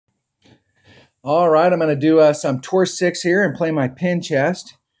All right, I'm going to do some tour 6 here and play my pin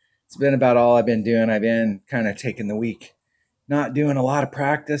chest. It's been about all I've been doing. I've been kind of taking the week, not doing a lot of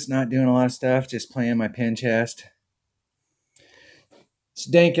practice, not doing a lot of stuff, just playing my pin chest.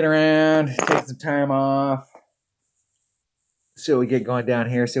 Just danking around, taking some time off. So we get going down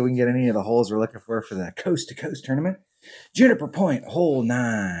here, so we can get any of the holes we're looking for the Coast to Coast tournament. Juniper Point, hole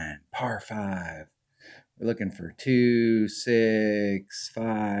 9, par 5. We're looking for 2, 6, 5,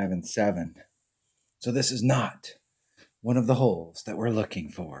 and 7. So this is not one of the holes that we're looking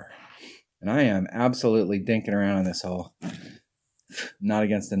for. And I am absolutely dinking around on this hole. Not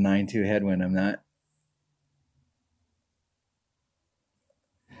against a 9-2 headwind, I'm not.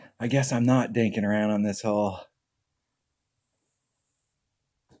 I guess I'm not dinking around on this hole.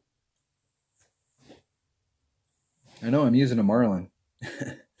 I know I'm using a Marlin.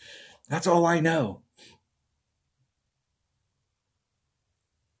 That's all I know.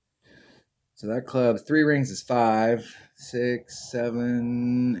 So that club, 3 rings is 5, 6,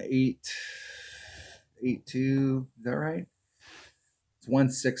 7, 8, 8, 2. Is that right? It's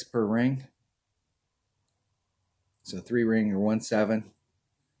 1 6 per ring. So 3 ring or 1 7.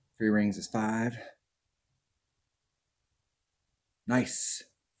 3 rings is 5. Nice.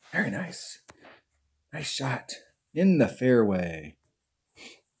 Very nice. Nice shot. In the fairway.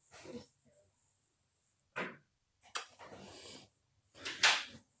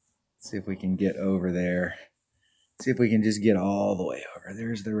 See if we can get over there. See if we can just get all the way over.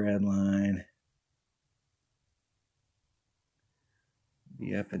 There's the red line.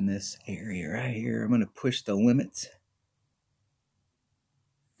 Be up in this area right here. I'm going to push the limits.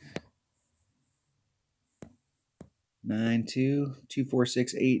 Nine, 2, 2, 4,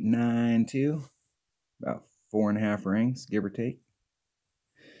 6, 8, 9, 2. About 4.5 rings, give or take.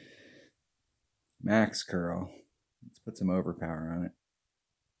 Max curl. Let's put some overpower on it.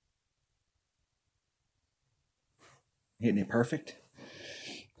 Hitting it perfect.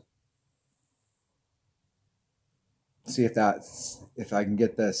 See if I can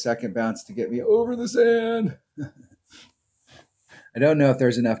get the second bounce to get me over the sand. I don't know if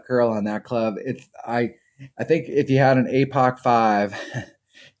there's enough curl on that club. I think if you had an APOC 5, if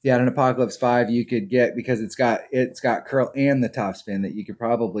you had an Apocalypse 5, you could get, because it's got curl and the topspin, that you could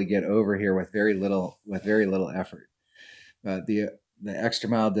probably get over here with very little effort. But the extra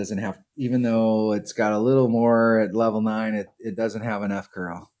mile doesn't have, even though it's got a little more at level 9, it doesn't have enough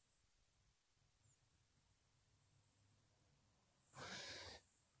curl.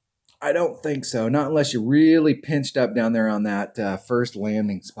 I don't think so. Not unless you're really pinched up down there on that first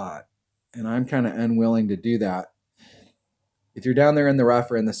landing spot. And I'm kind of unwilling to do that. If you're down there in the rough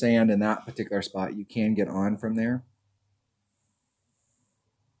or in the sand in that particular spot, you can get on from there.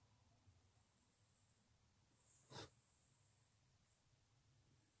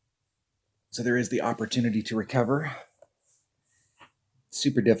 So there is the opportunity to recover.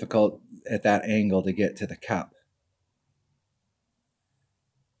 Super difficult at that angle to get to the cup.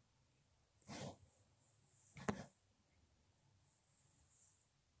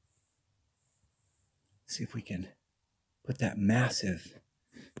 See if we can put that massive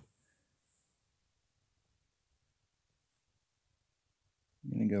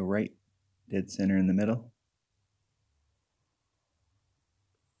I'm going to go right dead center in the middle.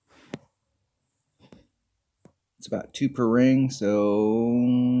 It's about 2 per ring, so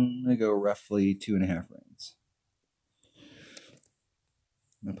I'm going to go roughly 2.5 rings.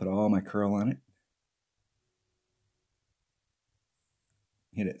 I'm going to put all my curl on it.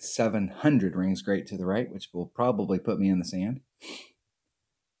 Hit it 700 rings great to the right, which will probably put me in the sand.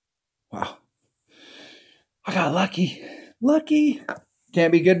 Wow. I got lucky. Lucky.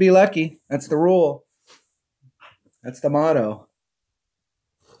 Can't be good, be lucky. That's the rule. That's the motto.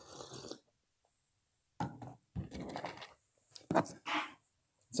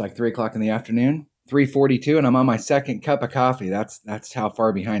 It's like 3 o'clock in the afternoon, 3:42, and I'm on my second cup of coffee. That's how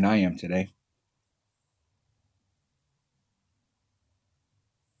far behind I am today.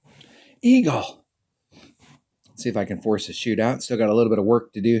 Eagle. Let's see if I can force a shootout. Still got a little bit of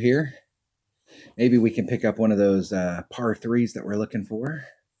work to do here. Maybe we can pick up one of those par 3s that we're looking for.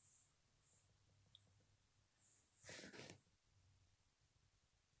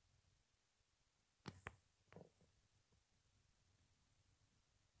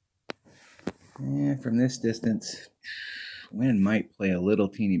 And from this distance, wind might play a little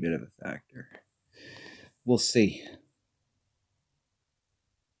teeny bit of a factor. We'll see.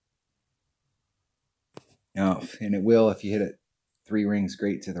 Oh, and it will if you hit it 3 rings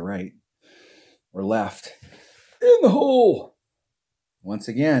great to the right or left. In the hole. Once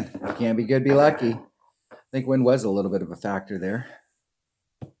again, can't be good, be lucky. I think wind was a little bit of a factor there.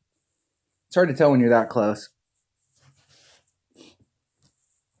 It's hard to tell when you're that close.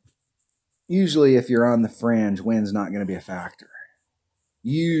 Usually, if you're on the fringe, wind's not going to be a factor.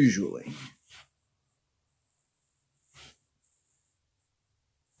 Usually.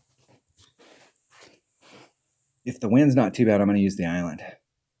 If the wind's not too bad, I'm going to use the island.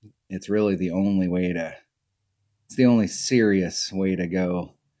 It's really the only way to, it's the only serious way to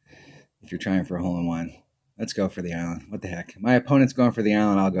go if you're trying for a hole-in-one. Let's go for the island. What the heck? My opponent's going for the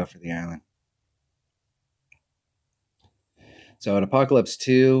island. I'll go for the island. So at Apocalypse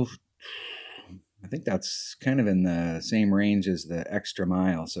 2, I think that's kind of in the same range as the extra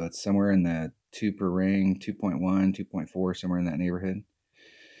mile. So it's somewhere in the 2 per ring, 2.1, 2.4, somewhere in that neighborhood.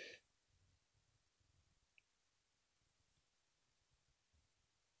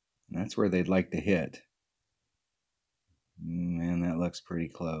 And that's where they'd like to hit. Man, that looks pretty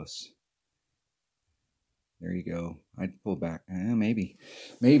close. There you go. I'd pull back. Maybe.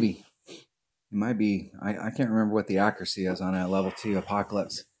 It might be. I can't remember what the accuracy is on a level 2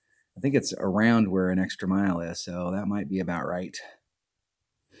 Apocalypse. I think it's around where an extra mile is, so that might be about right.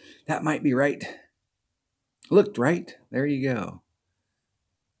 That might be right. Looked right. There you go.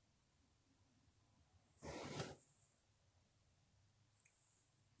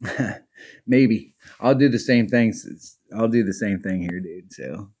 Maybe. I'll do the same thing. I'll do the same thing here, dude.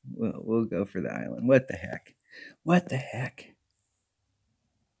 So we'll go for the island. What the heck? What the heck?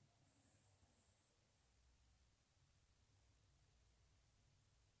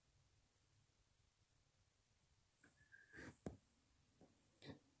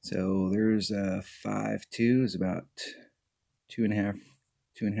 So there's 5-2 is about two and a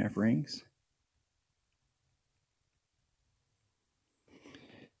half rings.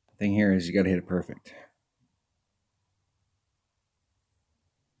 Thing here is you got to hit it perfect.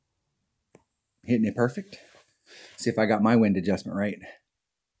 Hitting it perfect. See if I got my wind adjustment right.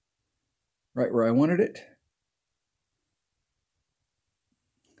 Right where I wanted it.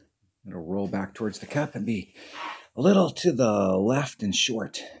 It'll roll back towards the cup and be a little to the left and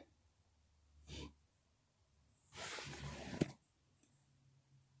short.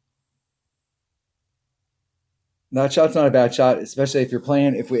 That shot's not a bad shot, especially if you're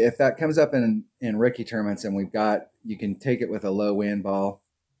playing. If that comes up in Ricky tournaments and you can take it with a low wind ball.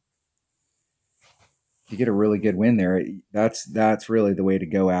 If you get a really good wind there, that's really the way to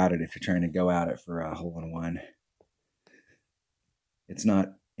go at it if you're trying to go at it for a hole-in-one. It's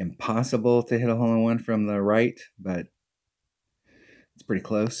not impossible to hit a hole-in-one from the right, but it's pretty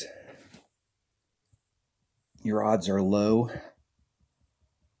close. Your odds are low.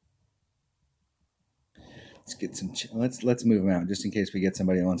 Let's move them out just in case we get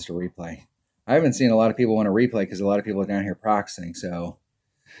somebody who wants to replay. I haven't seen a lot of people want to replay because a lot of people are down here practicing, so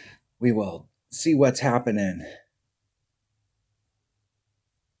we will see what's happening.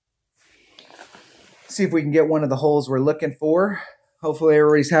 See if we can get one of the holes we're looking for. Hopefully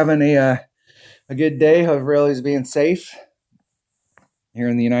everybody's having a good day. Hope everybody's being safe. Here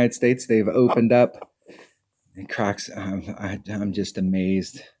in the United States, they've opened up. And Crocs, I'm just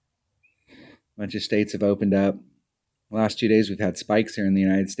amazed. A bunch of states have opened up. The last 2 days, we've had spikes here in the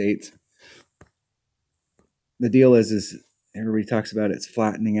United States. The deal is everybody talks about it's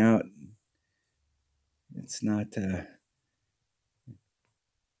flattening out. It's not.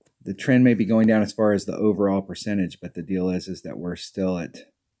 The trend may be going down as far as the overall percentage, but the deal is that we're still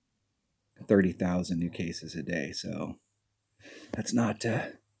at 30,000 new cases a day. So that's not.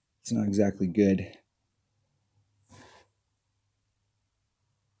 It's not exactly good.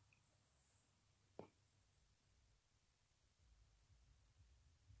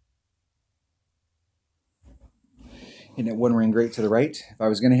 Hitting it one ring great to the right. If I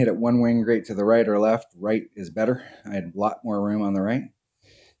was going to hit it one ring great to the right or left, right is better. I had a lot more room on the right.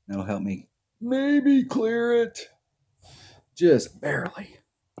 That'll help me maybe clear it. Just barely.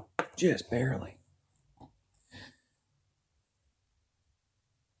 Just barely.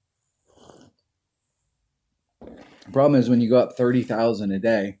 The problem is when you go up 30,000 a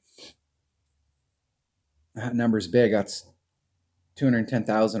day, that number's big. That's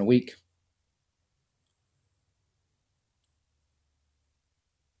 210,000 a week.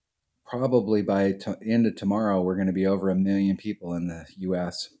 Probably by the end of tomorrow, we're going to be over 1 million people in the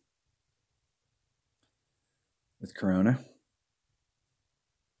U.S. with Corona.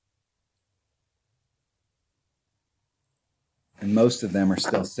 And most of them are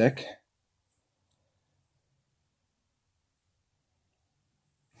still sick.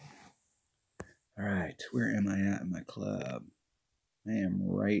 All right, where am I at in my club? I am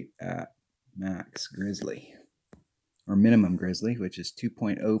right at max grizzly, or minimum grizzly, which is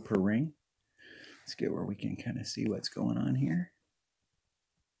 2.0 per ring. Let's get where we can kind of see what's going on here.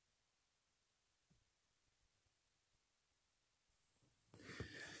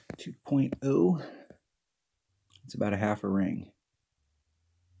 2.0. It's about a half a ring.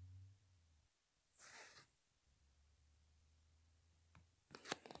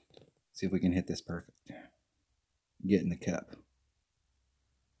 See if we can hit this perfect. Get in the cup.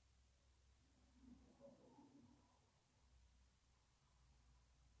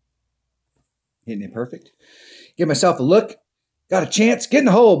 Hitting it perfect. Give myself a look. Got a chance. Get in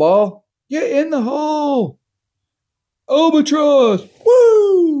the hole, ball. Get in the hole. Albatross.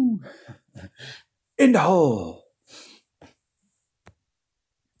 Woo! In the hole.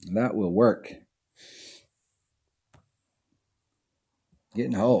 That will work. Get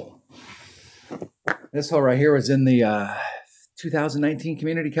in the hole. This hole right here was in the 2019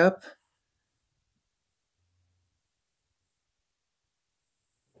 Community Cup.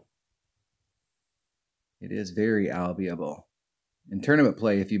 It is very albiable. In tournament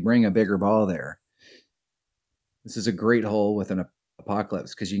play, if you bring a bigger ball there, this is a great hole with an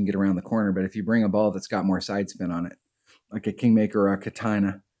Apocalypse because you can get around the corner. But if you bring a ball that's got more side spin on it, like a Kingmaker or a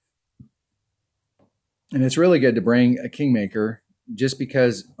Katana, and it's really good to bring a Kingmaker just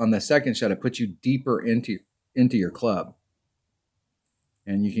because on the second shot, it puts you deeper into your club.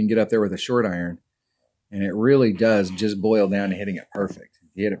 And you can get up there with a short iron. And it really does just boil down to hitting it perfect. If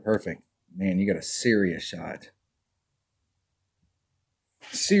you hit it perfect, man, you got a serious shot.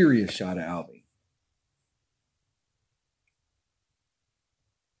 Serious shot at Albie.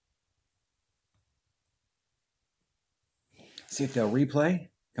 See if they'll replay.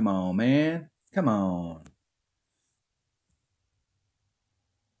 Come on, man. Come on.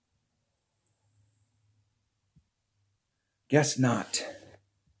 Guess not.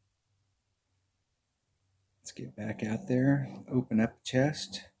 Let's get back out there. Open up the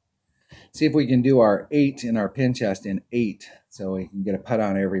chest. See if we can do our 8 in our pin chest in 8 so we can get a putt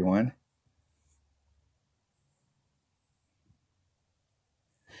on every one.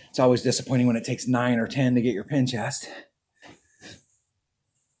 It's always disappointing when it takes 9 or 10 to get your pin chest.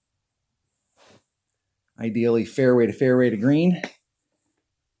 Ideally, fairway to green.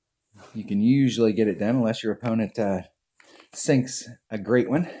 You can usually get it done unless your opponent sinks a great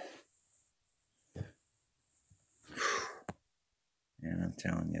one. And I'm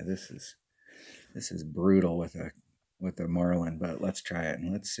telling you, this is brutal with a Marlin, but let's try it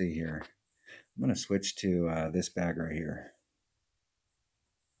and let's see here. I'm going to switch to this bag right here.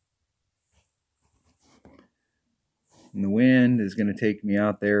 And the wind is going to take me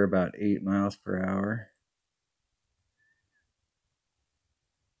out there about 8 miles per hour.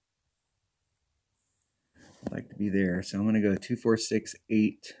 I'd like to be there, so I'm going to go 2, 4, 6,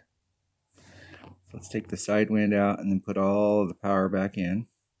 8. So let's take the side wind out and then put all of the power back in.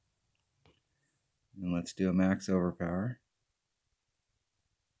 And let's do a max overpower.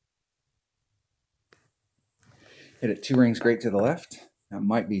 Hit it 2 rings great to the left. That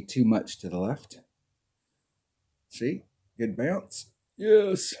might be too much to the left. See? Good bounce.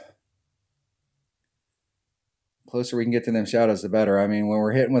 Yes. Closer we can get to them shadows, the better. I mean, when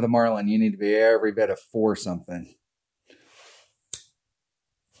we're hitting with a Marlin, you need to be every bit of 4 something.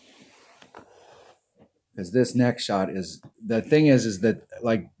 Because this next shot is, the thing is that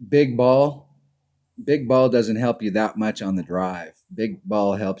like big ball doesn't help you that much on the drive. Big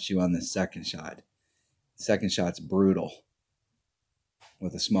ball helps you on the second shot. Second shot's brutal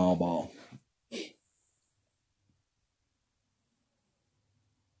with a small ball.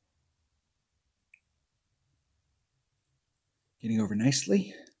 Getting over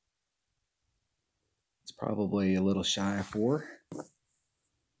nicely. It's probably a little shy of 4.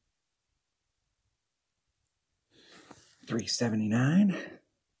 379.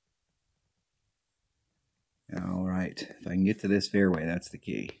 All right, if I can get to this fairway, that's the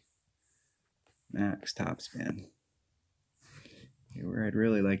key. Max topspin. Okay, where I'd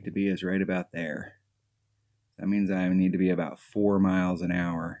really like to be is right about there. That means I need to be about 4 miles an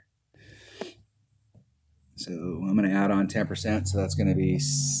hour. So I'm going to add on 10%, so that's going to be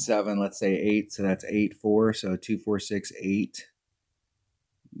 7, let's say 8, so that's 8, 4, so 2, 4, 6, 8.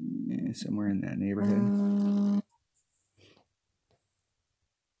 Yeah, somewhere in that neighborhood.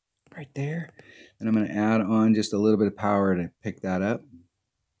 Right there. And I'm going to add on just a little bit of power to pick that up.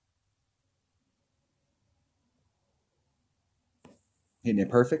 Hitting it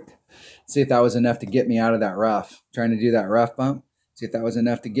perfect. See if that was enough to get me out of that rough. Trying to do that rough bump. See if that was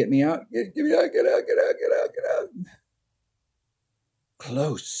enough to get me out. Get me out, get out, get out, get out, get out.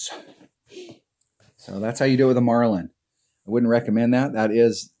 Close. So that's how you do it with a Marlin. I wouldn't recommend that.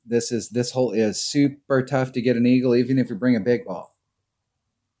 This hole is super tough to get an eagle, even if you bring a big ball.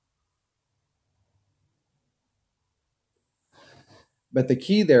 But the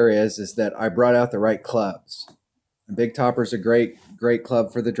key there is that I brought out the right clubs. Big Topper's a great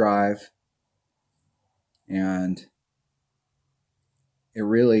club for the drive, and it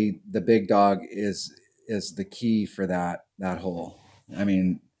really, the Big Dog is the key for that hole. I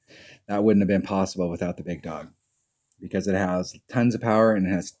mean, that wouldn't have been possible without the Big Dog, because it has tons of power and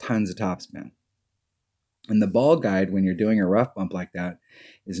it has tons of topspin. And the ball guide, when you're doing a rough bump like that,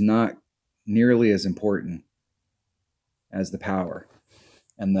 is not nearly as important as the power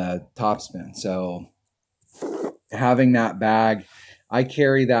and the topspin. So having that bag, I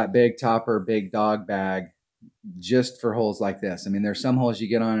carry that Big Topper Big Dog bag just for holes like this. I mean, there's some holes you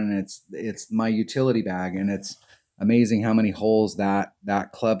get on and it's my utility bag, and it's amazing how many holes that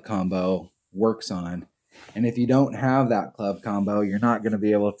club combo works on. And if you don't have that club combo, you're not going to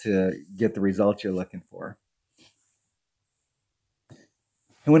be able to get the results you're looking for.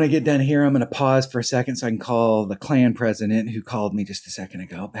 And when I get done here, I'm going to pause for a second so I can call the clan president who called me just a second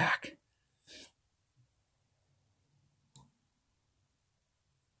ago back.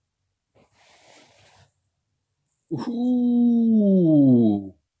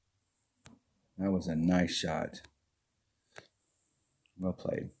 Ooh, that was a nice shot. Well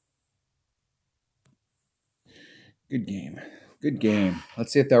played. Good game. Good game.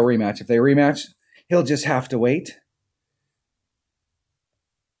 Let's see if they'll rematch. If they rematch, he'll just have to wait.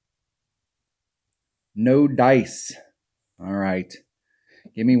 No dice. All right.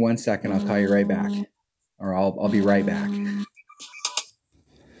 Give me 1 second. I'll call you right back. Or I'll be right back.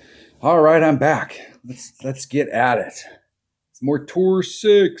 All right, I'm back. Let's get at it. It's more Tour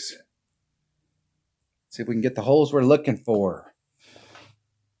 6. See if we can get the holes we're looking for.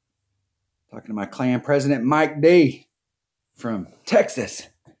 Talking to my clan president, Mike D. from Texas.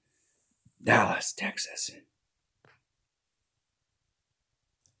 Dallas, Texas.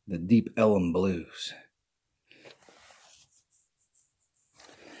 The Deep Ellum Blues.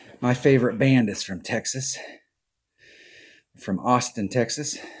 My favorite band is from Texas. From Austin,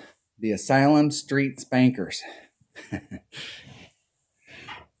 Texas. The Asylum Street Spankers.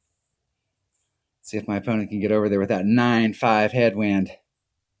 See if my opponent can get over there with that 9-5 headwind.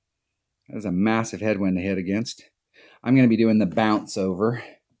 That was a massive headwind to hit against. I'm going to be doing the bounce over.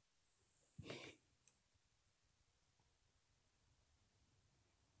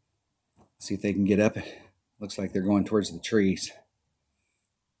 See if they can get up. Looks like they're going towards the trees.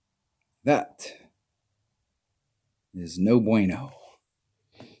 That is no bueno.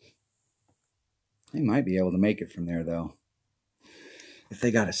 They might be able to make it from there, though, if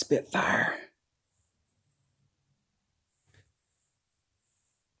they got a Spitfire.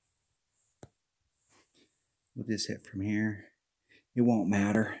 We'll just hit from here. It won't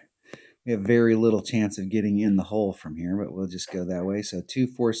matter. We have very little chance of getting in the hole from here, but we'll just go that way. So 2,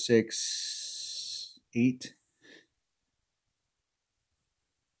 4, 6, 8.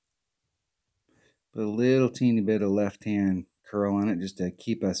 Put a little teeny bit of left-hand curl on it just to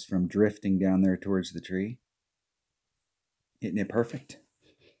keep us from drifting down there towards the tree. Hitting it perfect.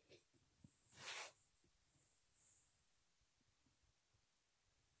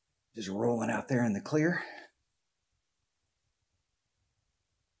 Just rolling out there in the clear.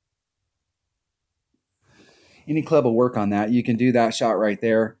 Any club will work on that. You can do that shot right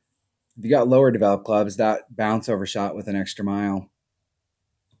there. If you got lower developed clubs, that bounce over shot with an extra mile.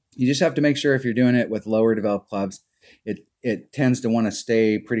 You just have to make sure if you're doing it with lower developed clubs, it tends to want to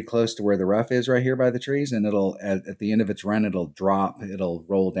stay pretty close to where the rough is right here by the trees, and it'll at the end of its run, it'll drop, it'll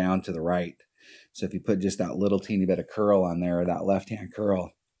roll down to the right. So if you put just that little teeny bit of curl on there, that left-hand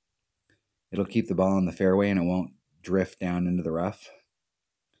curl, it'll keep the ball in the fairway and it won't drift down into the rough.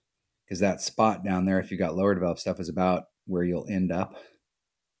 Because that spot down there, if you got lower developed stuff, is about where you'll end up.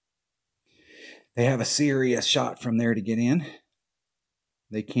 They have a serious shot from there to get in.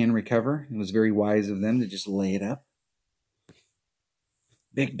 They can recover. It was very wise of them to just lay it up.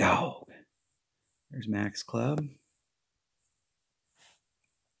 Big Dog. There's Max Club.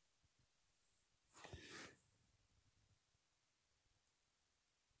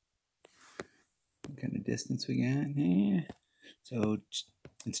 What kind of distance we got? Yeah. So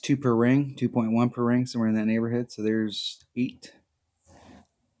it's 2 per ring, 2.1 per ring, somewhere in that neighborhood. So there's 8.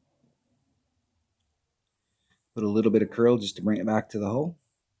 Put a little bit of curl just to bring it back to the hole.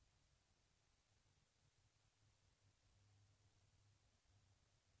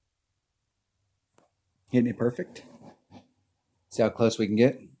 Hitting it perfect. See how close we can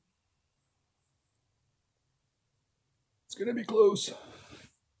get. It's going to be close.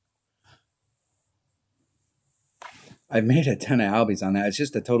 I've made a ton of albies on that. It's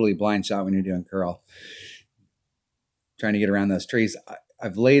just a totally blind shot when you're doing curl. Trying to get around those trees.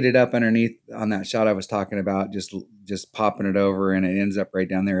 I've laid it up underneath on that shot I was talking about, just popping it over, and it ends up right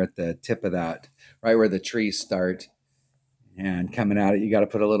down there at the tip of that, right where the trees start. And coming at it, you got to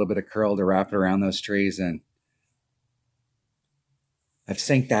put a little bit of curl to wrap it around those trees. And I've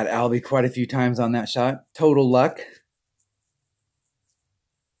synced that Albie quite a few times on that shot. Total luck.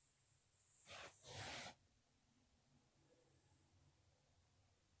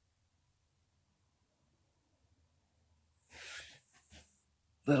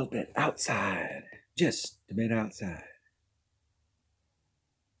 A little bit outside, just a bit outside.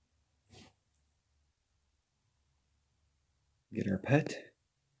 Get our putt.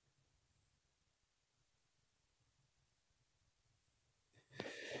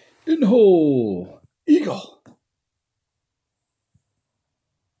 In hole, eagle.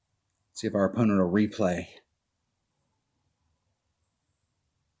 See if our opponent will replay.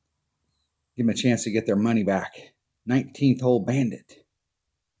 Give them a chance to get their money back. 19th hole bandit.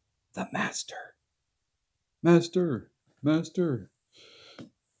 The master. Master.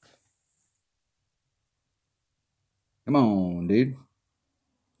 Come on, dude.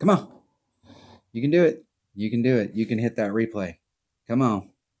 Come on. You can do it. You can hit that replay. Come on,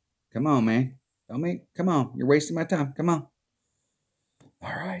 man. Come on. You're wasting my time. Come on. All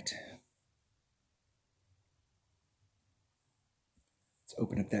right. Let's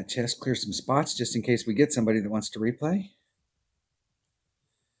open up that chest, clear some spots just in case we get somebody that wants to replay.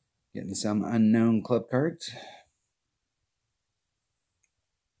 Getting some unknown club cards.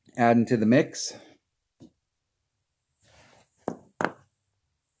 Adding to the mix.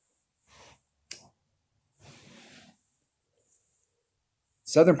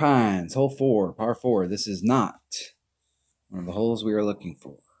 Southern Pines, hole 4, par 4. This is not one of the holes we are looking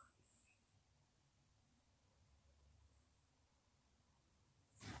for.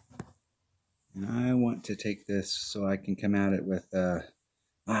 And I want to take this so I can come at it with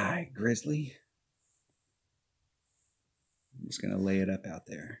Grizzly. I'm just going to lay it up out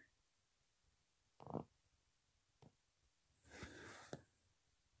there. I'm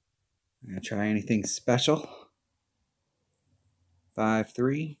going to try anything special.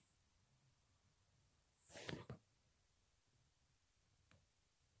 5-3.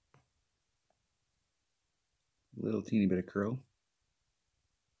 Little teeny bit of curl.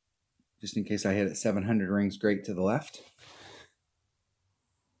 Just in case I hit it 700 rings great to the left.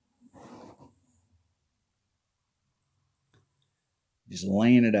 Just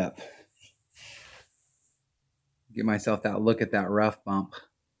laying it up. Give myself that look at that rough bump.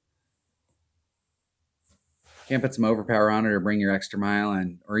 Can't put some overpower on it or bring your extra mile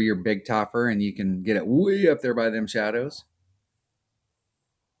or your big topper, and you can get it way up there by them shadows.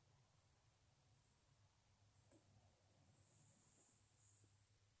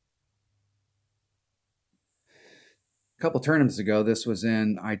 A couple tournaments ago, this was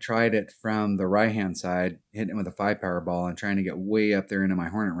I tried it from the right-hand side, hitting it with a 5-power ball and trying to get way up there into my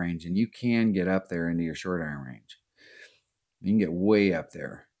Hornet range. And you can get up there into your short iron range. You can get way up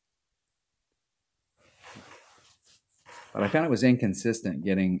there. But I found it was inconsistent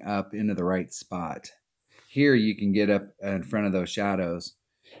getting up into the right spot. Here you can get up in front of those shadows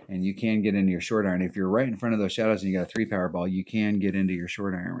and you can get into your short iron. If you're right in front of those shadows and you got a 3-power ball, you can get into your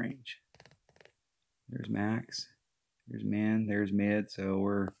short iron range. There's max, there's min, there's mid. So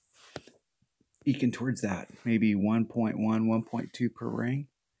we're eking towards that. Maybe 1.1, 1.2 per ring.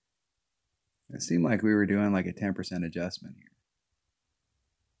 It seemed like we were doing like a 10% adjustment here.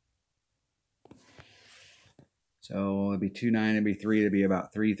 So it'd be 2.9, it'd be 3, it'd be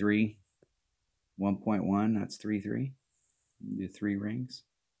about 3.3. 1.1, that's 3.3. Do 3 rings.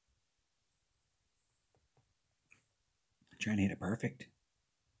 I'm trying to hit it perfect.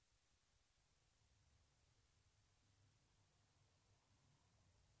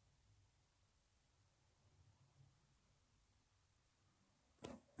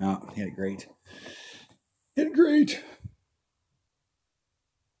 Oh, hit it great. Hit it great.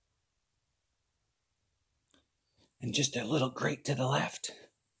 And just a little great to the left.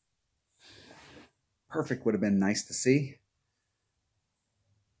 Perfect would have been nice to see.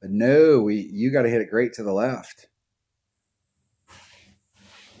 But no, you got to hit it great to the left.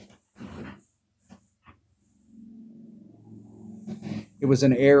 It was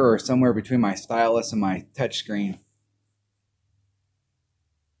an error somewhere between my stylus and my touchscreen.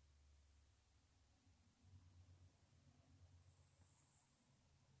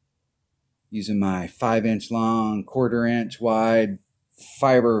 Using my 5-inch long, 1/4-inch wide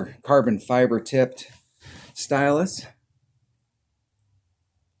carbon fiber tipped stylus.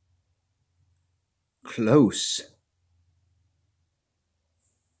 Close.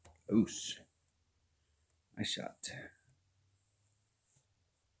 Nice shot.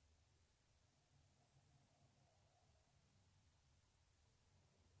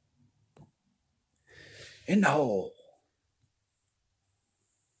 In the hole.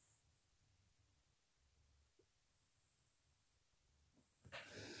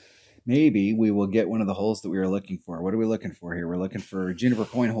 maybe we will get one of the holes that we were looking for. What are we looking for here? We're looking for Juniper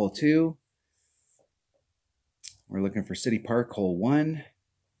Point hole 2. We're looking for City Park hole 1.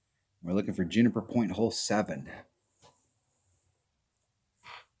 We're looking for Juniper Point hole 7.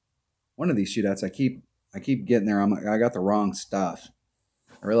 One of these shootouts, I keep getting there. I got the wrong stuff.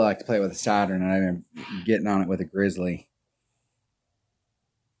 I really like to play with a Saturn, and I've been getting on it with a Grizzly.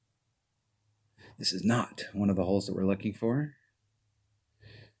 This is not one of the holes that we're looking for.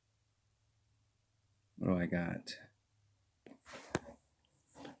 What do I got?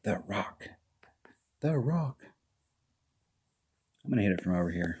 The rock. The rock. I'm going to hit it from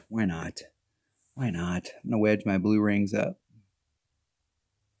over here. Why not? Why not? I'm going to wedge my blue rings up.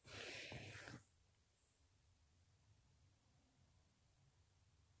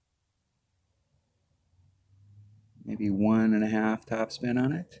 Maybe 1.5 top spin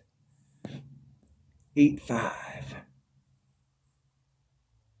on it. 8-5.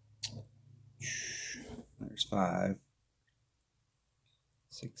 There's 5.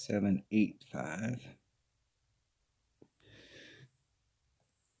 6, 7, 8, 5.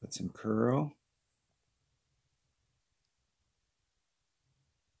 Put some curl.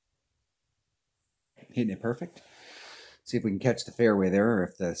 Hitting it perfect. See if we can catch the fairway there, or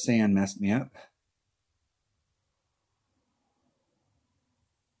if the sand messed me up.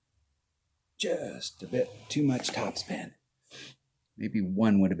 Just a bit too much topspin. Maybe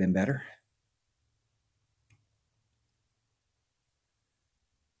 1 would have been better.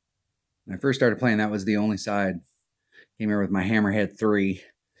 When I first started playing, that was the only side. Came here with my Hammerhead 3,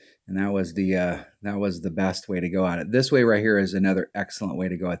 and that was the best way to go at it. This way right here is another excellent way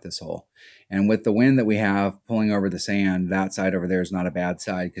to go at this hole. And with the wind that we have pulling over the sand, that side over there is not a bad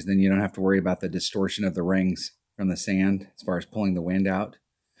side, because then you don't have to worry about the distortion of the rings from the sand as far as pulling the wind out.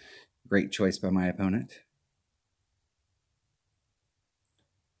 Great choice by my opponent.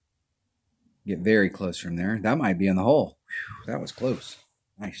 Get very close from there. That might be in the hole. Whew, that was close.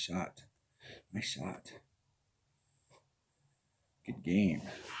 Nice shot. Nice shot. Good game.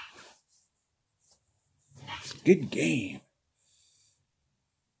 Good game.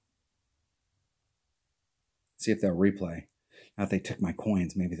 See if they'll replay. Now if they took my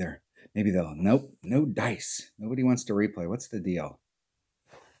coins, maybe they'll. Nope, no dice. Nobody wants to replay. What's the deal?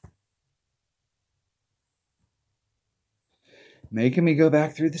 Making me go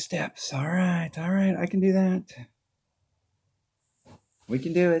back through the steps. All right, I can do that. We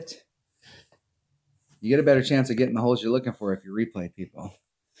can do it. You get a better chance of getting the holes you're looking for if you replay, people.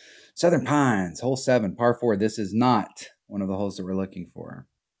 Southern Pines, hole 7, par 4. This is not one of the holes that we're looking for.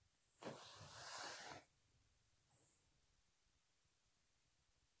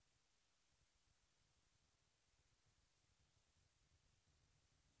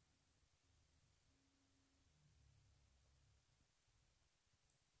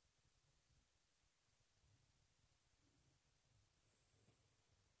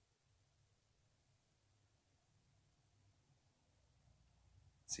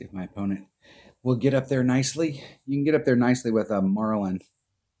 See if my opponent will get up there nicely. You can get up there nicely with a Marlin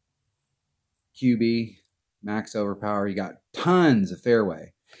QB, max overpower. You got tons of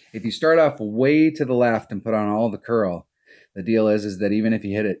fairway. If you start off way to the left and put on all the curl, the deal is that even if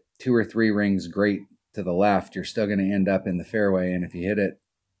you hit it 2 or 3 rings great to the left, you're still going to end up in the fairway. And if you hit it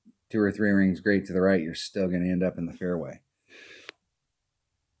 2 or 3 rings great to the right, you're still going to end up in the fairway.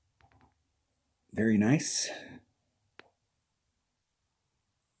 Very nice.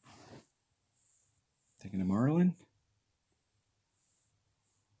 Taking a Marlin.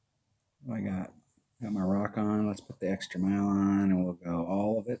 What do I got? Got my rock on. Let's put the extra mile on, and we'll go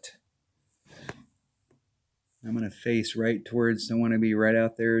all of it. I'm going to face right towards, I want to be right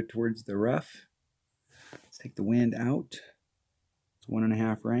out there towards the rough. Let's take the wind out. It's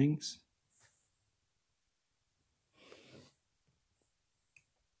 1.5 rings.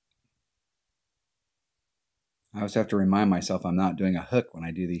 I always have to remind myself I'm not doing a hook when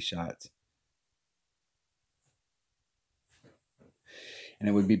I do these shots. And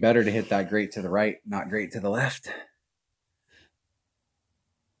it would be better to hit that great to the right, not great to the left.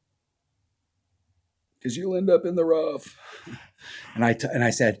 Because you'll end up in the rough. And I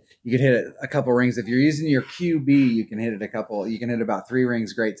said, you could hit it a couple rings. If you're using your QB, you can hit it you can hit about 3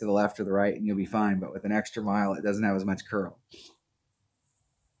 rings great to the left or the right, and you'll be fine. But with an extra mile, it doesn't have as much curl.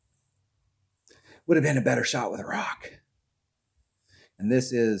 Would have been a better shot with a rock. And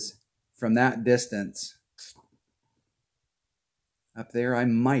this is from that distance up there. I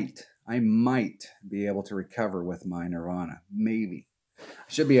might be able to recover with my Nirvana. Maybe. I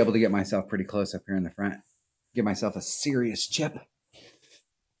should be able to get myself pretty close up here in the front. Give myself a serious chip.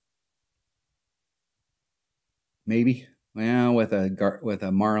 Maybe. Well, with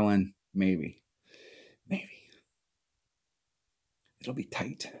a marlin, maybe. It'll be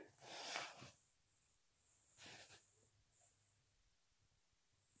tight.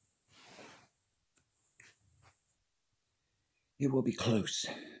 It will be close.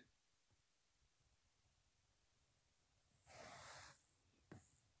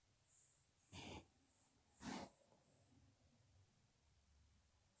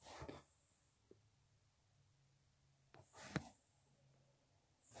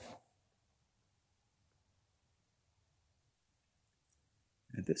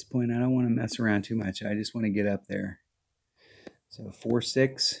 At this point, I don't want to mess around too much. I just want to get up there. So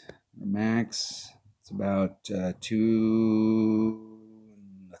 4-6 max. It's about 2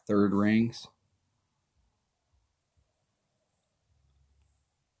 1/3 rings.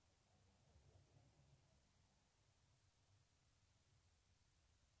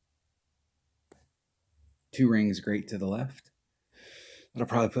 Two rings great to the left. That'll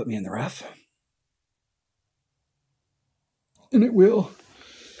probably put me in the rough. And it will.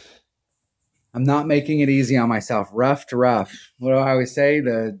 I'm not making it easy on myself. Rough to rough. What do I always say?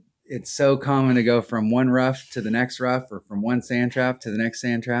 It's so common to go from one rough to the next rough, or from one sand trap to the next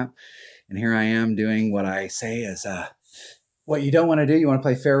sand trap. And here I am doing what I say is what you don't want to do. You want to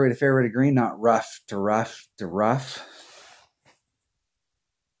play fairway to green, not rough to rough to rough.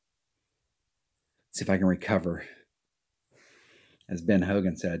 Let's see if I can recover. As Ben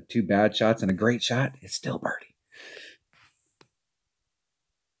Hogan said, 2 bad shots and a great shot, it's still birdie.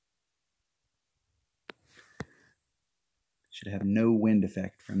 Should have no wind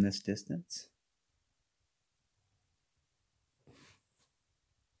effect from this distance.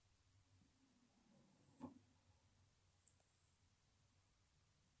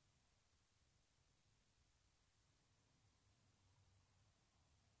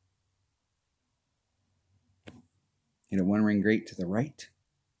 Hit a 1 ring great to the right.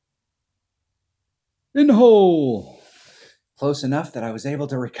 In the hole. Close enough that I was able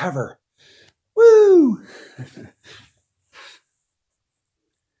to recover. Woo!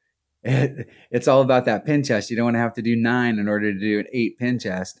 It's all about that pin chest. You don't want to have to do 9 in order to do an 8 pin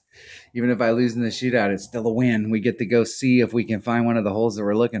chest. Even if I lose in the shootout, it's still a win. We get to go see if we can find one of the holes that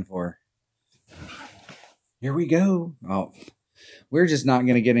we're looking for. Here we go. Oh, we're just not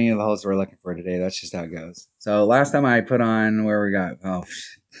going to get any of the holes we're looking for today. That's just how it goes. So last time I put on where we got, oh,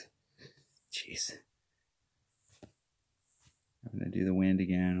 jeez. I'm going to do the wind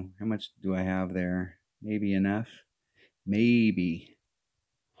again. How much do I have there? Maybe enough. Maybe.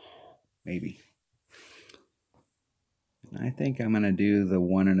 And I think I'm going to do the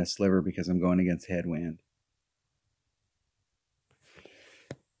 1 and a sliver because I'm going against headwind.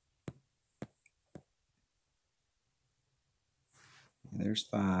 There's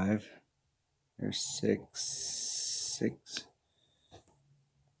 5. There's 6.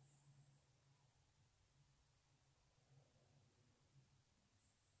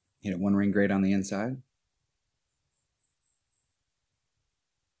 Hit it 1 ring great on the inside.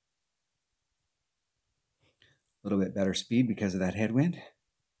 A little bit better speed because of that headwind.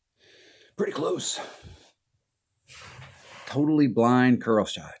 Pretty close. Totally blind curl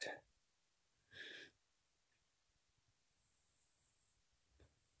shot.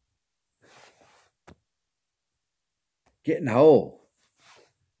 Get in the hole.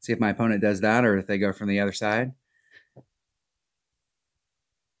 See if my opponent does that or if they go from the other side.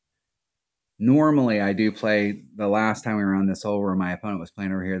 Normally, I do play the last time we were on this hole where my opponent was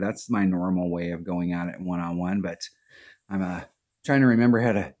playing over here. That's my normal way of going at it one-on-one, but I'm trying to remember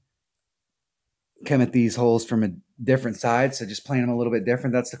how to come at these holes from a different side, so just playing them a little bit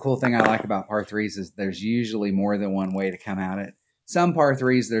different. That's the cool thing I like about par 3s is there's usually more than one way to come at it. Some par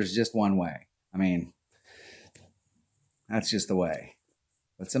 3s, there's just one way. I mean, that's just the way.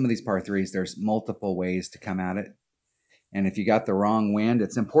 But some of these par 3s, there's multiple ways to come at it. And if you got the wrong wind,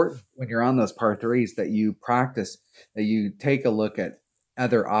 it's important when you're on those par 3s that you practice, that you take a look at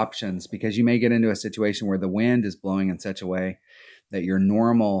other options, because you may get into a situation where the wind is blowing in such a way that your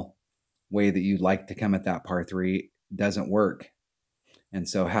normal way that you'd like to come at that par 3 doesn't work. And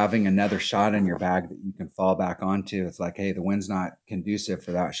so having another shot in your bag that you can fall back onto, it's like, hey, the wind's not conducive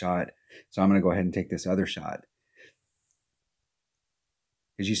for that shot, so I'm going to go ahead and take this other shot.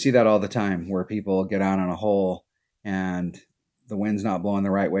 Because you see that all the time where people get out on a hole and the wind's not blowing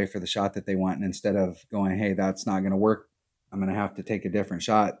the right way for the shot that they want. And instead of going, hey, that's not going to work, I'm going to have to take a different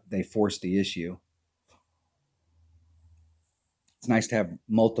shot, they force the issue. It's nice to have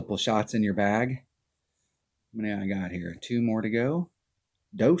multiple shots in your bag. How many I got here? 2 more to go.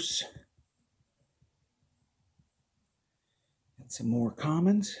 Dose. And some more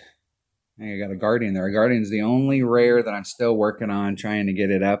commons. I got a Guardian there. A Guardian is the only rare that I'm still working on trying to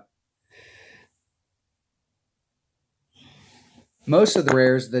get it up. Most of the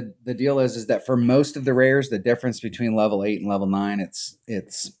rares, the deal is that for most of the rares, the difference between level 8 and level 9,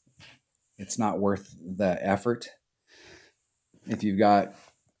 it's not worth the effort. If you've got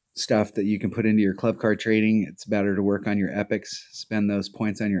stuff that you can put into your club card trading, it's better to work on your epics, spend those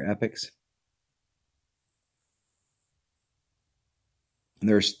points on your epics.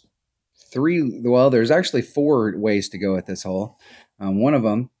 There's there's actually 4 ways to go at this hole. One of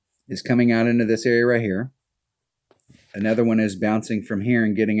them is coming out into this area right here. Another one is bouncing from here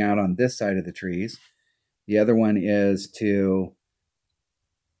and getting out on this side of the trees. The other one is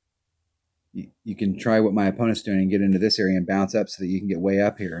you can try what my opponent's doing and get into this area and bounce up so that you can get way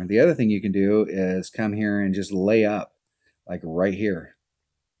up here. And the other thing you can do is come here and just lay up, like right here.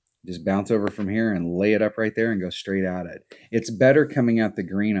 Just bounce over from here and lay it up right there and go straight at it. It's better coming out the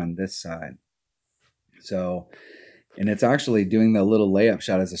green on this side. So, and it's actually doing the little layup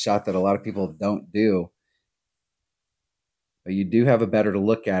shot as a shot that a lot of people don't do. But you do have a better to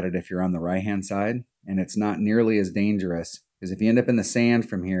look at it if you're on the right-hand side, and it's not nearly as dangerous, because if you end up in the sand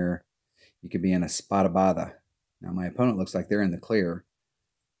from here, you could be in a spadabada. Now my opponent looks like they're in the clear.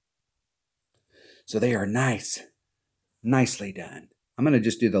 So they are nice. Nicely done. I'm going to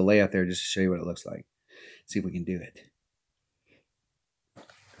just do the layup there just to show you what it looks like. See if we can do it.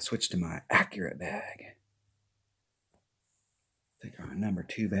 Switch to my accurate bag. Take our number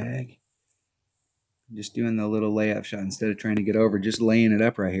 2 bag. Just doing the little layup shot instead of trying to get over, just laying it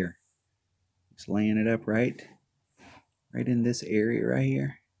up right here. Just laying it up right in this area right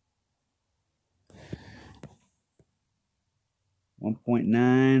here.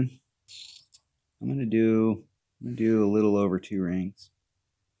 1.9. I'm gonna do a little over 2 rings.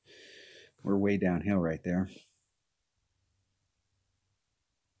 We're way downhill right there.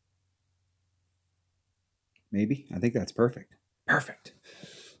 Maybe. I think that's perfect. Perfect.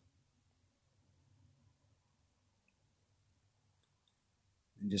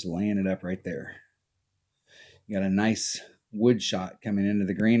 And just laying it up right there. You got a nice wood shot coming into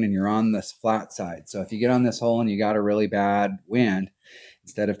the green, and you're on this flat side. So if you get on this hole and you got a really bad wind,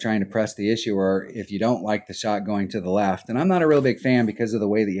 instead of trying to press the issue, or if you don't like the shot going to the left, and I'm not a real big fan because of the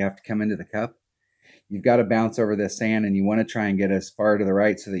way that you have to come into the cup, you've got to bounce over this sand, and you want to try and get as far to the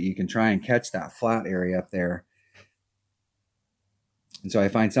right so that you can try and catch that flat area up there. And so I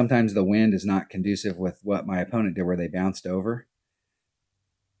find sometimes the wind is not conducive with what my opponent did, where they bounced over.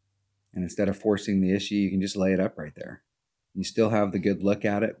 And instead of forcing the issue, you can just lay it up right there. You still have the good look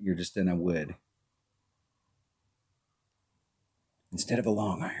at it. You're just in a wood instead of a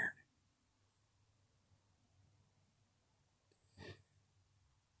long iron.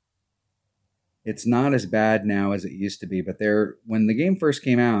 It's not as bad now as it used to be, but when the game first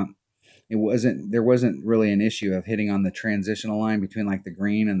came out, there wasn't really an issue of hitting on the transitional line between like the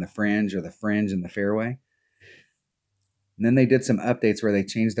green and the fringe, or the fringe and the fairway. And then they did some updates where they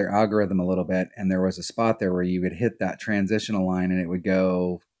changed their algorithm a little bit, and there was a spot there where you would hit that transitional line and it would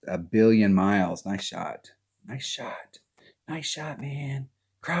go 1 billion miles. Nice shot. Nice shot. Nice shot, man.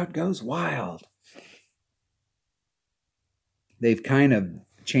 Crowd goes wild. They've kind of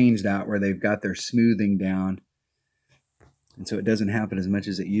changed out where they've got their smoothing down, and so it doesn't happen as much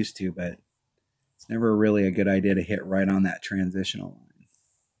as it used to, but it's never really a good idea to hit right on that transitional line.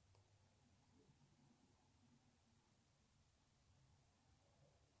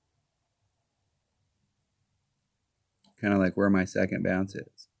 Kind of like where my second bounce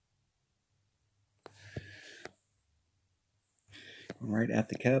is. Right at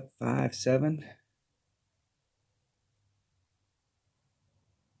the cup, 5-7.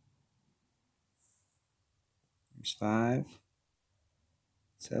 There's 5,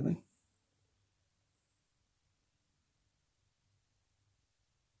 7.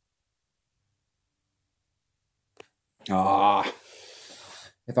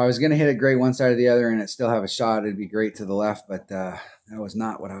 If I was going to hit it great one side or the other and it still have a shot, it'd be great to the left, but that was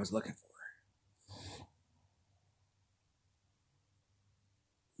not what I was looking for.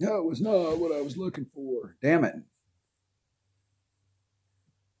 No, it was not what I was looking for. Damn it.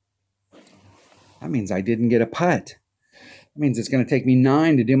 That means I didn't get a putt. That means it's going to take me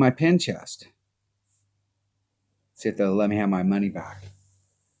 9 to do my pin chest. See if they'll let me have my money back,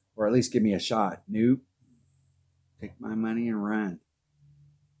 or at least give me a shot. Nope. Take my money and run.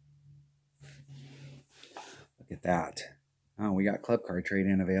 Look at that. Oh, we got club card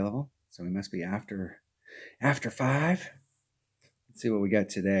trade-in available, so we must be after 5. Let's see what we got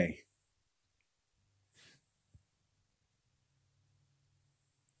today.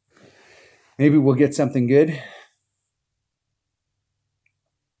 Maybe we'll get something good.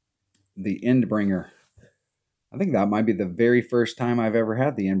 the end bringer. I think that might be the very first time I've ever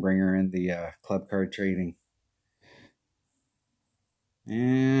had the end bringer in the club card trading.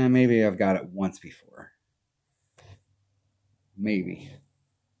 And maybe I've got it once before. Maybe.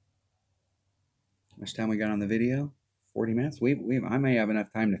 How much time we got on the video? 40 minutes. I may have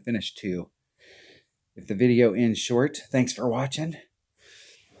enough time to finish 2. If the video ends short, thanks for watching.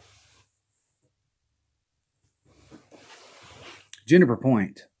 Juniper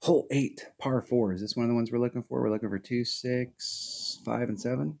Point, hole 8, par 4. Is this one of the ones we're looking for? We're looking for 2, 6, 5, and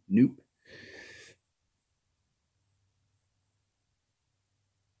 7. Nope.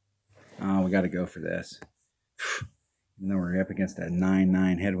 Oh, we got to go for this. Even though we're up against a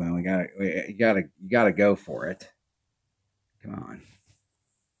 9-9 headwind, you gotta go for it. Come on.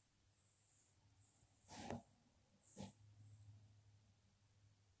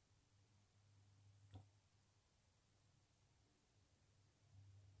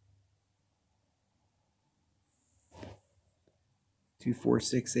 Two, 4,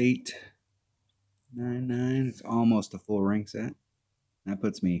 6, 8, 9, 9. It's almost a full ring set. That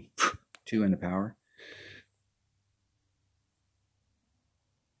puts me 2 into power.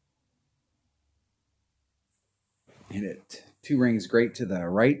 Hit it 2 rings great to the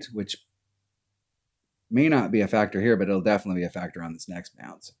right, which may not be a factor here, but it'll definitely be a factor on this next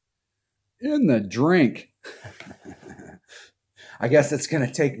bounce. In the drink. I guess it's going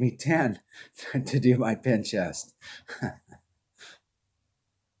to take me 10 to do my pin chest.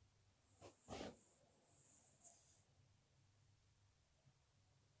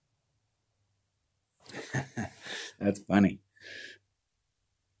 That's funny.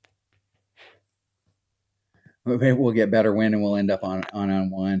 Maybe we'll get better wind and we'll end up on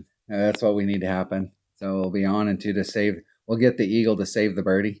 1. That's what we need to happen. So we'll be on and 2 to save. We'll get the eagle to save the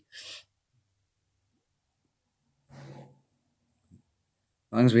birdie. As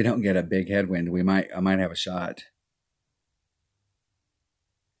long as we don't get a big headwind, I might have a shot.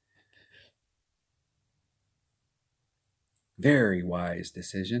 Very wise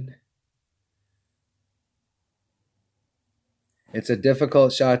decision. It's a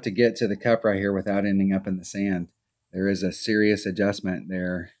difficult shot to get to the cup right here without ending up in the sand. There is a serious adjustment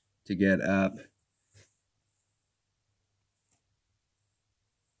there to get up.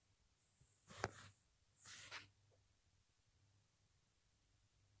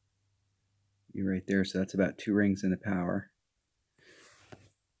 You're right there, so that's about 2 rings into power.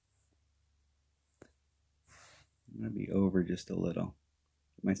 I'm going to be over just a little.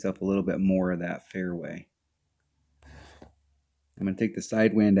 Give myself a little bit more of that fairway. I'm going to take the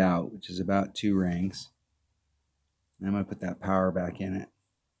side wind out, which is about 2 rings. And I'm going to put that power back in it.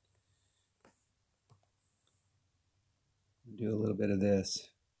 Do a little bit of this.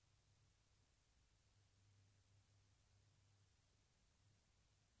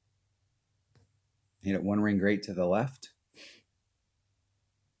 Hit it 1 ring great to the left.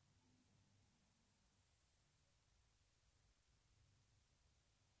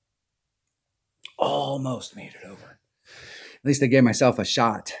 Almost made it over. At least I gave myself a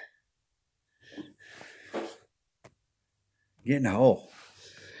shot. Get in the hole.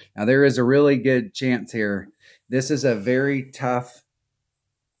 Now there is a really good chance here. This is a very tough,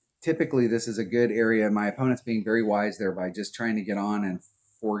 typically this is a good area. My opponent's being very wise there by just trying to get on and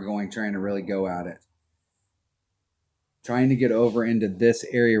foregoing, trying to really go at it. Trying to get over into this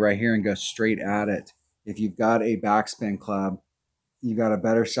area right here and go straight at it. If you've got a backspin club, you got a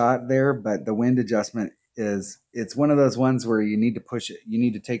better shot there, but the wind adjustment it's one of those ones where you need to push it. You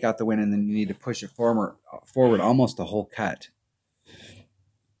need to take out the wind and then you need to push it forward almost a whole cut.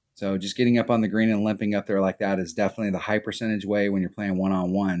 So just getting up on the green and limping up there like that is definitely the high percentage way when you're playing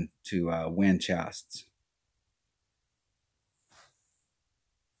one-on-one to win chests.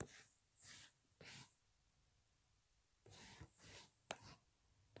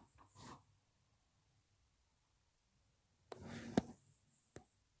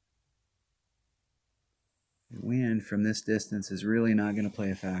 Wind from this distance is really not going to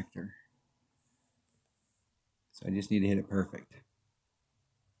play a factor. So I just need to hit it perfect.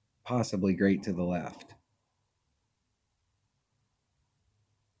 Possibly great to the left.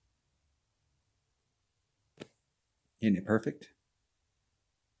 Hitting it perfect.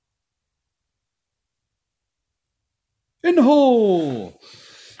 In the hole!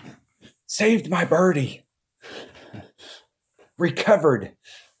 Saved my birdie. Recovered.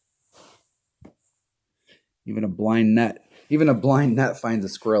 Even a blind nut finds a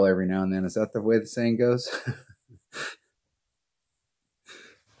squirrel every now and then. Is that the way the saying goes?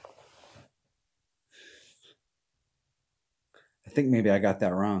 I think maybe I got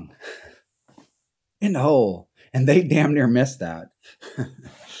that wrong. In the hole. And they damn near missed that.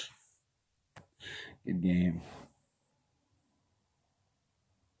 Good game.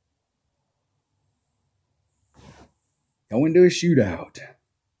 Going to a shootout.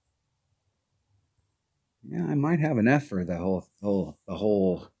 Yeah, I might have an F for the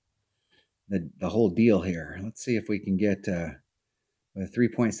whole deal here. Let's see if we can get a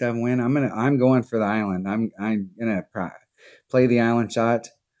 3.7 win. I'm going for the island. I'm gonna play the island shot.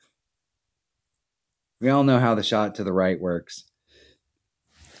 We all know how the shot to the right works.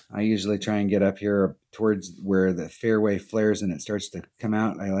 I usually try and get up here towards where the fairway flares and it starts to come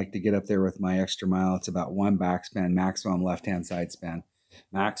out. I like to get up there with my extra mile. It's about 1 backspin, maximum left-hand side spin,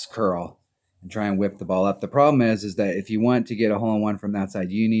 max curl, and try and whip the ball up. The problem is that if you want to get a hole-in-one from that side,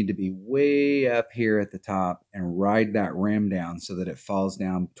 you need to be way up here at the top and ride that rim down so that it falls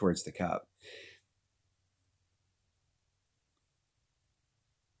down towards the cup.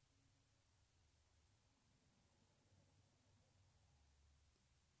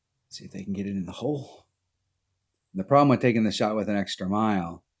 See if they can get it in the hole. And the problem with taking the shot with an extra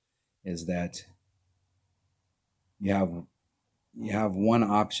mile is that you have one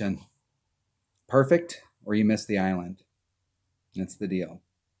option: perfect, or you miss the island. That's the deal.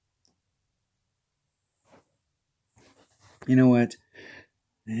 You know what?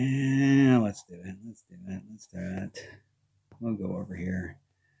 Let's do it. Let's do it. Let's do it. We'll go over here.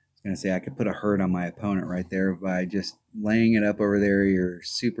 I was going to say I could put a hurt on my opponent right there by just laying it up over there. You're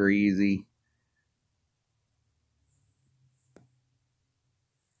super easy.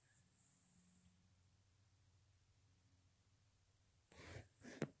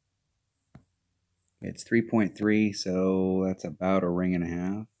 It's 3.3, so that's about a ring and a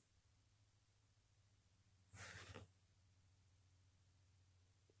half.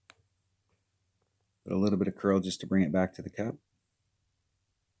 Put a little bit of curl just to bring it back to the cup.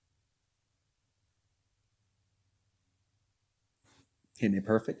 Hitting it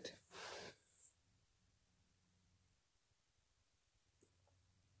perfect.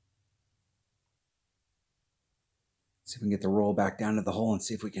 See if we can get the roll back down to the hole and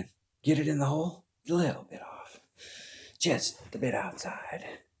see if we can get it in the hole. A little bit off. Just a bit outside.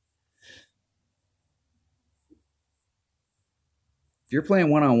 If you're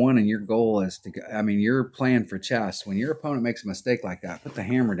playing one-on-one and your goal is to, you're playing for chess. When your opponent makes a mistake like that, put the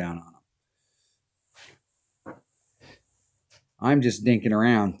hammer down on them. I'm just dinking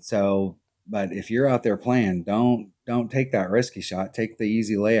around. So, but if you're out there playing, don't take that risky shot. Take the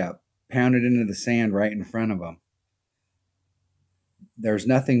easy layup. Pound it into the sand right in front of them. There's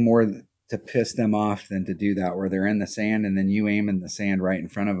nothing more to piss them off than to do that, where they're in the sand and then you aim in the sand right in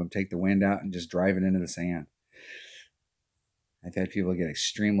front of them, take the wind out and just drive it into the sand. I've had people get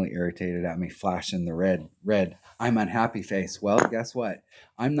extremely irritated at me flashing the red. I'm unhappy face. Well, guess what?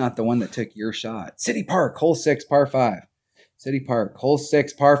 I'm not the one that took your shot. City Park, hole 6, par 5. City Park, hole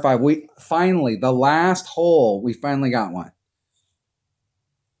 6, par 5. We finally, the last hole, we finally got one.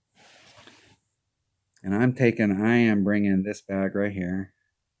 And I am bringing this bag right here.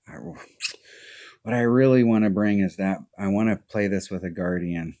 What I really want to bring is that I want to play this with a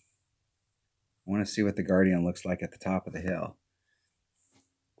Guardian. I want to see what the Guardian looks like at the top of the hill.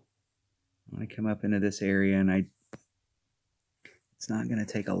 I want to come up into this area, and it's not going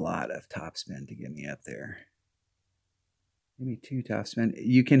to take a lot of topspin to get me up there. Maybe 2 topspin.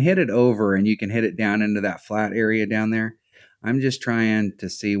 You can hit it over, and you can hit it down into that flat area down there. I'm just trying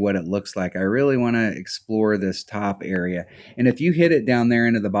to see what it looks like. I really want to explore this top area. And if you hit it down there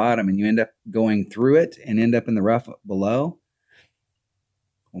into the bottom and you end up going through it and end up in the rough below,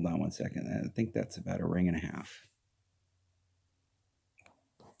 hold on one second. I think that's about a ring and a half.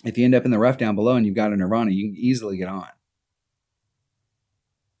 If you end up in the rough down below and you've got a Nirvana, you can easily get on.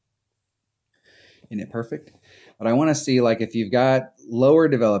 Isn't it perfect? But I want to see, like, if you've got lower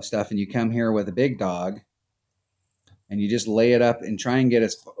developed stuff and you come here with a big dog, and you just lay it up and try and get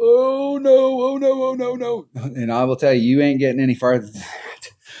us, oh no. And I will tell you, you ain't getting any farther than that.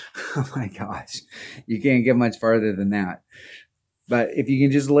 Oh my gosh. You can't get much farther than that. But if you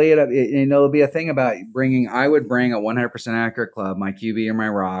can just lay it up, there'll be a thing about I would bring a 100% accurate club, my QB or my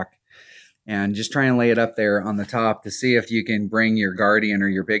rock, and just try and lay it up there on the top to see if you can bring your Guardian or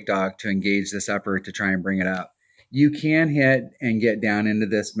your big dog to engage this upper to try and bring it up. You can hit and get down into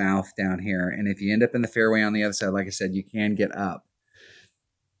this mouth down here. And if you end up in the fairway on the other side, like I said, you can get up.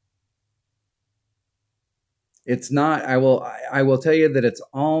 It's not, I will tell you that it's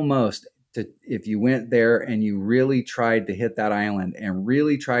almost, if you went there and you really tried to hit that island and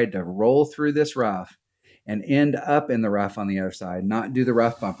really tried to roll through this rough and end up in the rough on the other side, not do the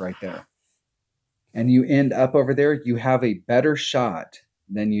rough bump right there, and you end up over there, you have a better shot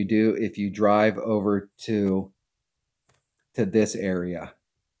than you do if you drive over to this area.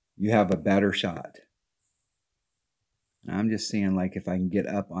 You have a better shot. I'm just seeing like if I can get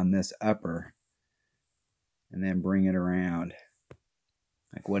up on this upper and then bring it around,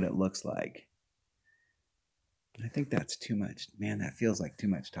 like what it looks like. I think that's too much. Man, that feels like too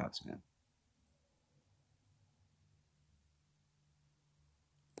much topspin.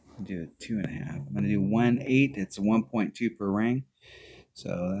 Do a 2.5. I'm going to do 1/8. It's 1.2 per ring.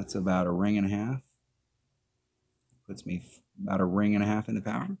 So that's about a ring and a half. Puts me about a ring and a half in the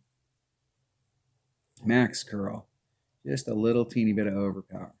power. Max curl. Just a little teeny bit of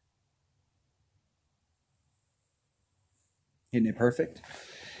overpower. Hitting it perfect.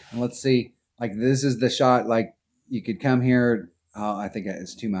 And let's see. Like this is the shot. Like you could come here. Oh, I think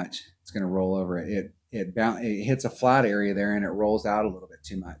it's too much. It's going to roll over. It hits a flat area there and it rolls out a little bit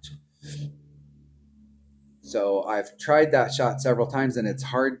too much. So I've tried that shot several times and it's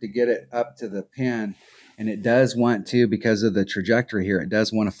hard to get it up to the pin. And it does want to, because of the trajectory here, it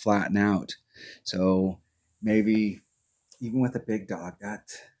does want to flatten out. So maybe even with a big dog, that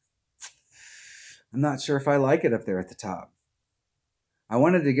I'm not sure if I like it up there at the top. I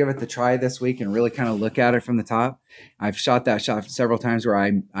wanted to give it the try this week and really kind of look at it from the top. I've shot that shot several times where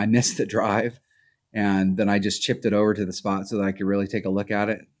I missed the drive and then I just chipped it over to the spot so that I could really take a look at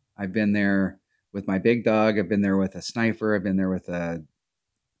it. I've been there with my big dog. I've been there with a sniper. I've been there with a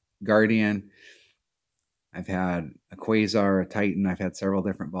Guardian. I've had a Quasar, a Titan. I've had several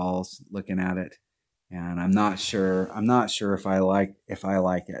different balls looking at it. And I'm not sure if I like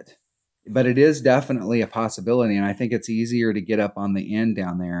it. But it is definitely a possibility, and I think it's easier to get up on the end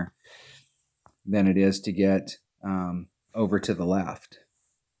down there than it is to get over to the left.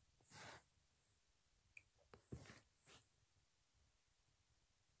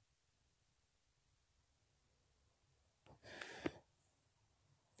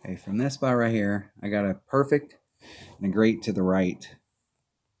 Okay, from this spot right here, I got a perfect and a great to the right.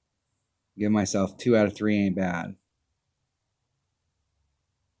 Give myself 2 out of 3 ain't bad.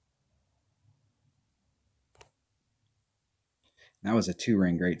 That was a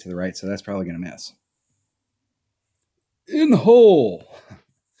 2-ring great to the right, so that's probably going to miss. In the hole.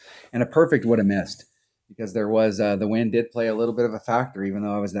 And a perfect would have missed because there was the wind did play a little bit of a factor, even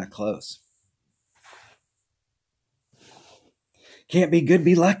though I was that close. Can't be good,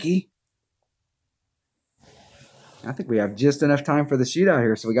 be lucky. I think we have just enough time for the shootout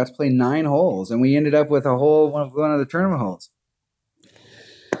here, so we got to play 9 holes, and we ended up with a hole, one of the tournament holes.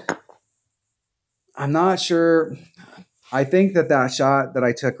 I'm not sure. I think that shot that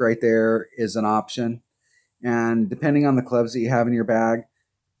I took right there is an option, and depending on the clubs that you have in your bag,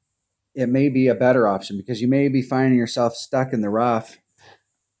 it may be a better option because you may be finding yourself stuck in the rough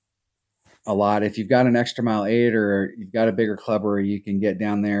a lot. If you've got an extra mile 8 or you've got a bigger club where you can get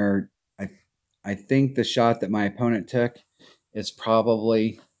down there, I think the shot that my opponent took is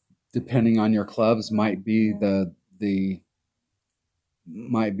probably, depending on your clubs, might be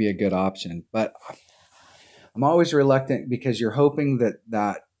might be a good option. But I'm always reluctant because you're hoping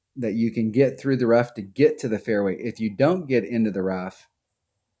that you can get through the rough to get to the fairway. If you don't get into the rough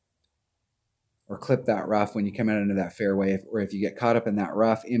or clip that rough when you come out into that fairway, or if you get caught up in that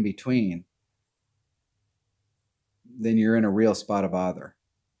rough in between, then you're in a real spot of bother.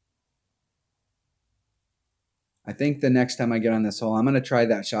 I think the next time I get on this hole, I'm going to try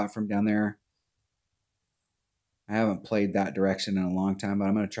that shot from down there. I haven't played that direction in a long time, but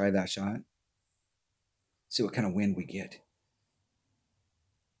I'm going to try that shot. See what kind of wind we get.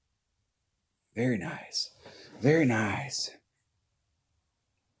 Very nice. Very nice.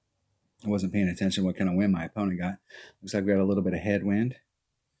 I wasn't paying attention to what kind of wind my opponent got. Looks like we got a little bit of headwind.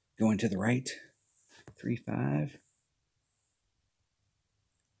 Going to the right. 3-5.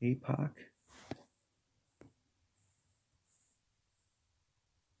 APOC.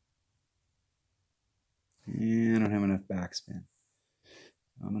 And I don't have enough backspin.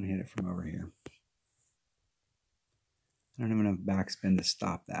 I'm going to hit it from over here. I don't have enough backspin to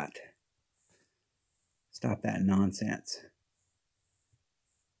stop that. Stop that nonsense.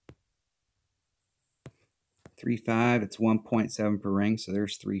 3-5, it's 1.7 per ring, so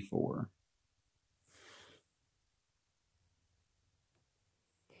there's 3-4. We'll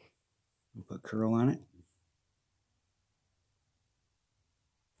put curl on it.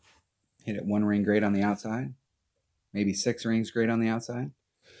 Hit it 1 ring great on the outside. Maybe 6 rings great on the outside.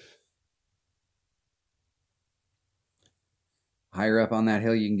 Higher up on that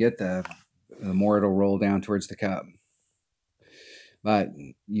hill you can get, the more it'll roll down towards the cup. But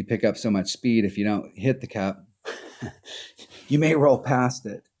you pick up so much speed, if you don't hit the cup, you may roll past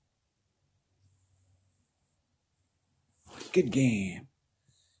it. Good game.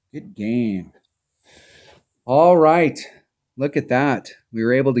 Good game. All right. Look at that. We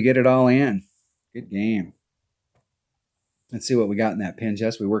were able to get it all in. Good game. Let's see what we got in that pin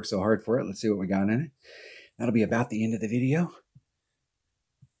chest. We worked so hard for it. Let's see what we got in it. That'll be about the end of the video.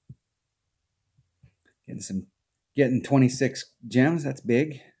 Getting 26 gems. That's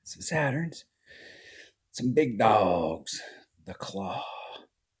big. Some Saturns. Some big dogs. The Claw.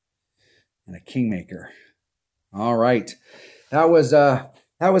 And a Kingmaker. All right. That was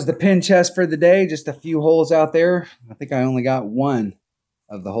the pin chest for the day. Just a few holes out there. I think I only got one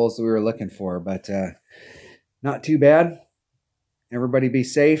of the holes that we were looking for, but not too bad. Everybody be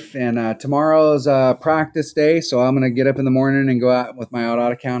safe. And tomorrow's practice day, so I'm going to get up in the morning and go out with my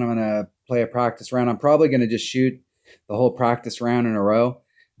auto account. I'm going to play a practice round. I'm probably going to just shoot the whole practice round in a row,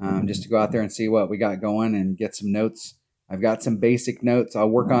 just to go out there and see what we got going and get some notes. I've got some basic notes. I'll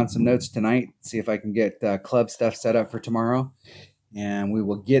work on some notes tonight, see if I can get club stuff set up for tomorrow, and we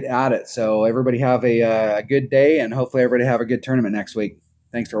will get at it. So everybody have a good day, and hopefully everybody have a good tournament next week.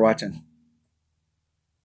 Thanks for watching.